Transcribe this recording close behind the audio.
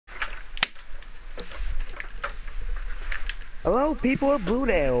Hello, people of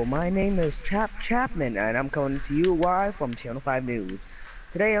Bluedale. My name is Chapman, and I'm coming to you live from Channel 5 News.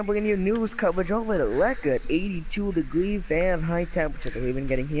 Today, I'm bringing you news coverage over the record 82-degree Fahrenheit temperature that we've been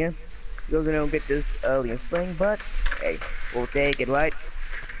getting here. Usually don't get this early in spring, but hey, we'll take it, right?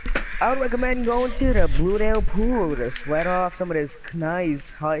 I would recommend going to the Bluedale pool to sweat off some of this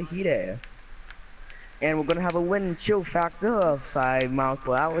nice high heat air. And we're gonna have a wind chill factor of 5 miles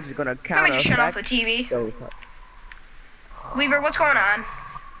per hour, which is gonna Let me just shut off counteract the TV. those. Weaver, what's going on?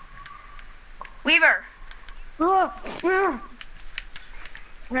 Weaver, what's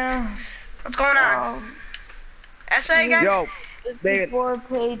going on? Essay again? Yo, David,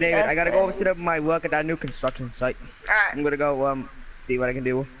 Page I gotta go over to my work at that new construction site. Alright. I'm gonna go see what I can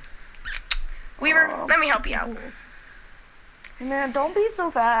do. Weaver, let me help you out. Man, don't be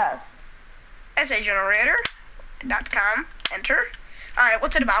so fast. Essaygenerator.com. Enter. Alright,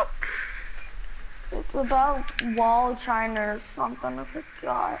 what's it about? It's about Wall of China or something, I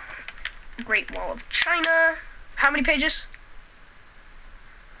forgot. Great Wall of China. How many pages?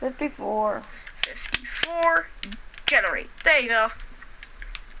 54. 54. Generate. There you go.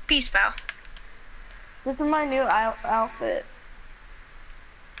 Peace, pal. This is my new outfit.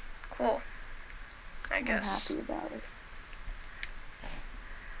 Cool. I guess. I'm happy about it.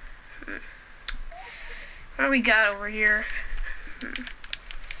 What do we got over here?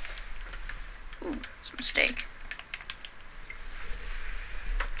 Ooh, some steak.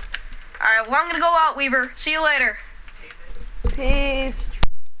 Alright, well, I'm gonna go out, Weaver. See you later. Peace.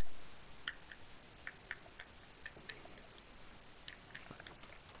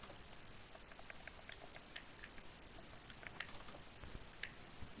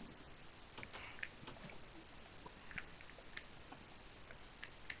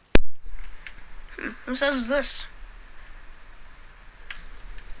 Who says this?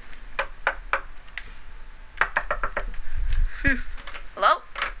 Hello?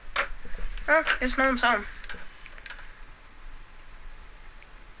 Oh, guess no one's home.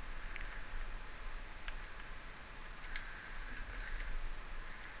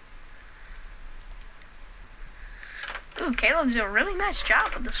 Ooh, Caleb did a really nice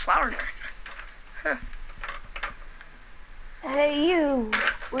job with this flower garden. Huh. Hey, you.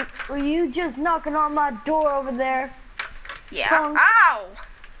 Were you just knocking on my door over there? Yeah. Punk. Ow!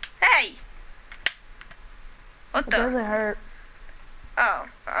 Hey! What It the? doesn't hurt. Oh.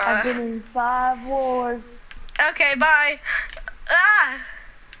 I've been in 5 wars. Okay, bye. Ah!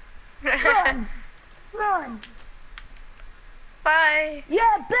 Run! Run! Bye.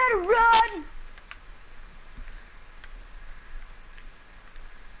 Yeah, better run!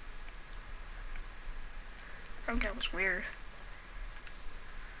 I think that was weird.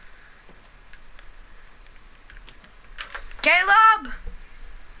 Caleb!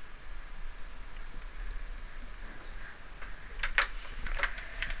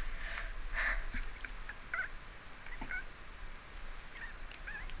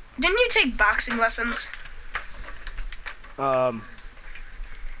 Didn't you take boxing lessons? Yeah,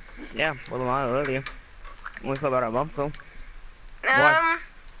 well, earlier. Only for about a month, though. Why?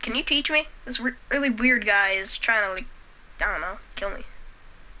 Can you teach me? This really weird guy is trying to, like, I don't know, kill me.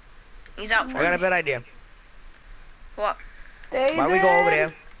 He's out for I got me. a bad idea. What? David! Why don't we go over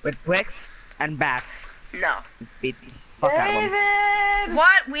there with bricks and bats? No. Just beat the fuck out of them. David!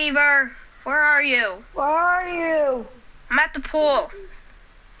 What, Weaver? Where are you? Where are you? I'm at the pool.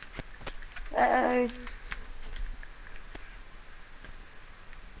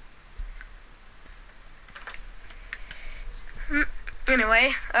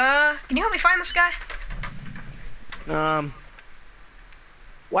 Anyway, can you help me find this guy?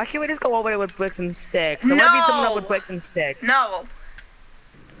 Why can't we just go over there with bricks and sticks? I wanna beat someone up with bricks and sticks. No.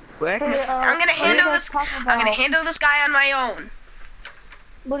 Quick. Hey, I'm gonna what are you handle guys this. talking I'm gonna about? handle this guy on my own.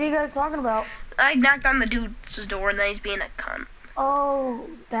 What are you guys talking about? I knocked on the dude's door and then he's being a cunt. Oh,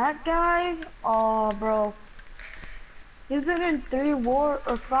 that guy? Oh, bro. He's been in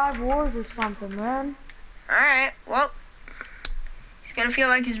 5 wars or something, man. Alright, well, he's gonna feel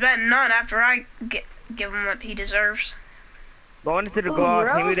like he's betting none after I give him what he deserves. Go into the Ooh,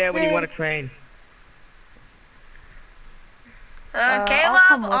 garage. Meet me there when you roasted. want to train. I'll Caleb,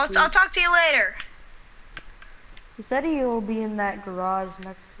 come I'll with you. talk to you later. He said he will be in that garage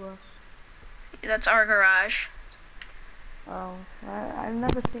next to us. That's our garage. Oh, I've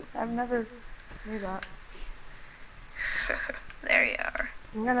never knew that. There you are.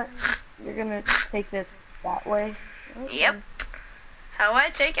 You're gonna take this that way? Okay. Yep. How I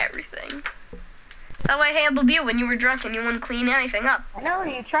take everything. That's how I handled you when you were drunk and you wouldn't clean anything up. I know,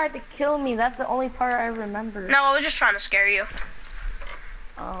 you tried to kill me. That's the only part I remember. No, I was just trying to scare you.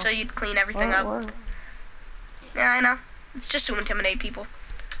 Oh. So you'd clean everything Well, it up. worked. Yeah, I know. It's just to intimidate people.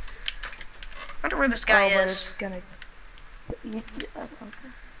 Wonder where this guy but is. it's gonna. Okay.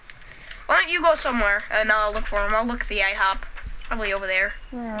 Why don't you go somewhere and I'll look for him. I'll look at the IHOP. Probably over there.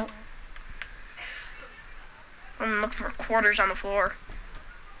 Alright. I'm looking for quarters on the floor.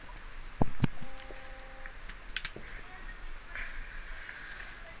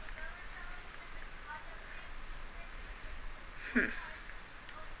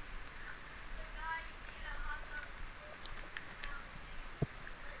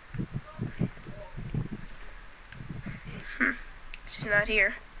 She's not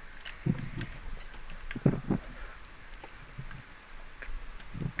here.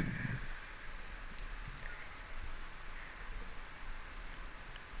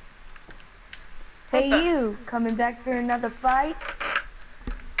 What Hey, the? you coming back for another fight?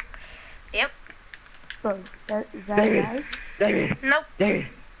 Yep. Bro, is that David. right? David. Nope. David.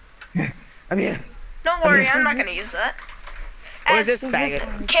 I'm here. Don't worry, I'm not gonna use that. What is As- this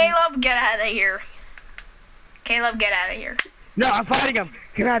faggot? Caleb, get out of here. Caleb, get out of here. No, I'm fighting him.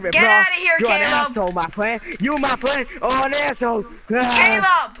 Come at me, Get bro. outta here, You're an Caleb. asshole, my friend. You, my friend, are an asshole.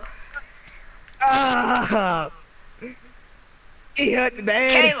 Caleb! Ah. He hurt me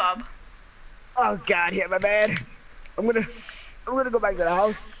bad. Caleb! Oh God, he hurt my bad. I'm gonna go back to the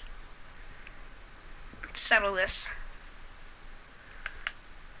house. Settle this.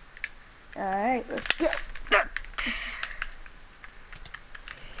 Alright, let's go.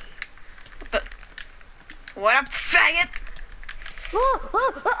 What up, faggot?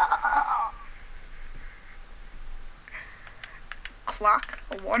 Clock,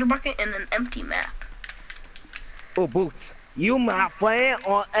 a water bucket, and an empty map. Oh, Boots, you, my friend,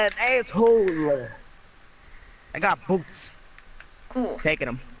 are an asshole. I got Boots. Cool. Taking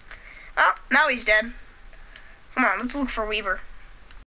him. Oh, now he's dead. Come on, let's look for Weaver.